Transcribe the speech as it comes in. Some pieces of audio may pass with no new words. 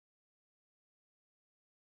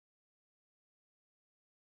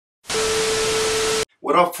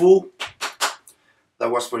What up, fool?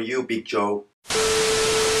 That was for you, Big Joe.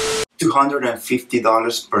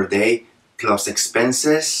 $250 per day plus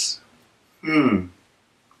expenses?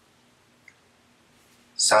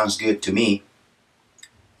 Sounds good to me.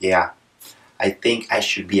 Yeah, I think I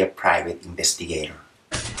should be a private investigator.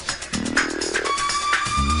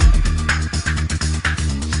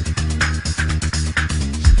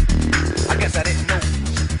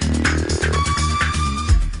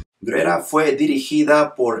 Greta fue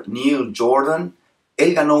dirigida por Neil Jordan.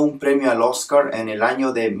 Él ganó un premio al Oscar en el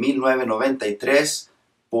año de 1993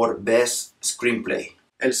 por Best Screenplay.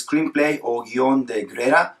 El screenplay o guión de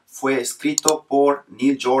Greta fue escrito por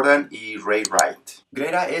Neil Jordan y Ray Wright.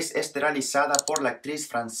 Greta es esterilizada por la actriz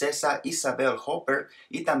francesa Isabelle Huppert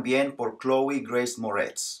y también por Chloe Grace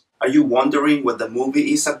Moretz. Are you wondering what the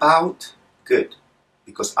movie is about? Good,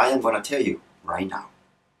 because I am going to tell you right now.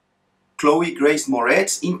 Chloe Grace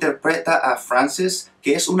Moretz interpreta a Frances,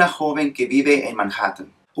 que es una joven que vive en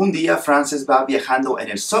Manhattan. Un día Frances va viajando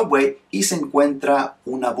en el subway y se encuentra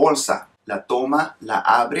una bolsa. La toma, la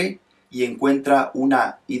abre y encuentra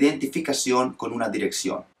una identificación con una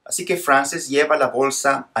dirección. Así que Frances lleva la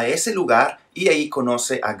bolsa a ese lugar y ahí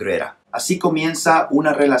conoce a Greta. Así comienza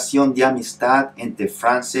una relación de amistad entre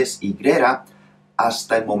Frances y Greta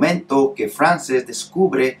hasta el momento que Frances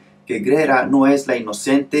descubre que Greta no es la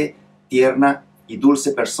inocente, tierna y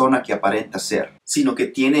dulce persona que aparenta ser, sino que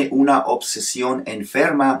tiene una obsesión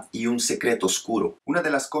enferma y un secreto oscuro. Una de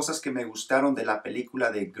las cosas que me gustaron de la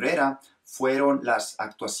película de Greta fueron las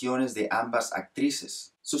actuaciones de ambas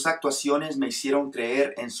actrices. Sus actuaciones me hicieron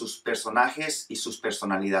creer en sus personajes y sus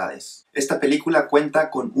personalidades. Esta película cuenta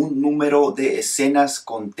con un número de escenas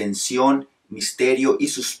con tensión, misterio y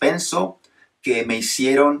suspenso que me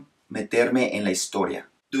hicieron meterme en la historia.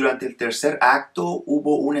 Durante el tercer acto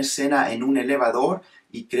hubo una escena en un elevador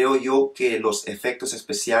y creo yo que los efectos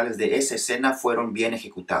especiales de esa escena fueron bien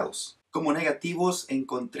ejecutados. Como negativos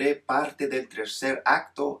encontré parte del tercer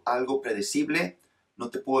acto algo predecible. No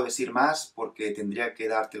te puedo decir más porque tendría que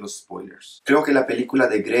darte los spoilers. Creo que la película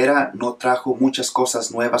de Greta no trajo muchas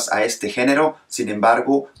cosas nuevas a este género, sin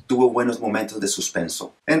embargo, tuvo buenos momentos de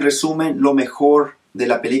suspenso. En resumen, lo mejor de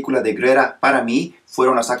la película de Greta para mí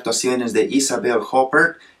fueron las actuaciones de Isabelle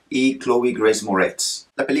Huppert y Chloe Grace Moretz.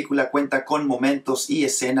 La película cuenta con momentos y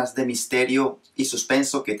escenas de misterio y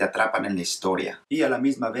suspenso que te atrapan en la historia. Y a la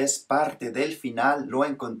misma vez, parte del final lo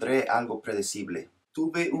encontré algo predecible.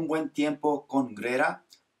 Tuve un buen tiempo con Greta,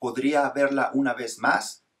 podría verla una vez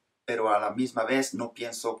más, pero a la misma vez no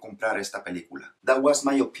pienso comprar esta película. That was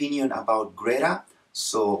my opinion about Greta,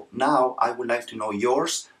 so now I would like to know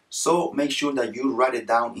yours, so make sure that you write it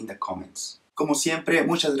down in the comments. Como siempre,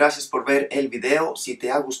 muchas gracias por ver el video. Si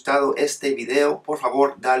te ha gustado este video, por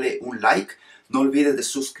favor dale un like. No olvides de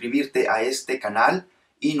suscribirte a este canal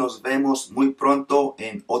y nos vemos muy pronto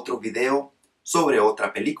en otro video sobre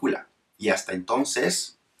otra película. Y hasta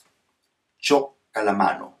entonces, choca la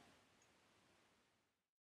mano.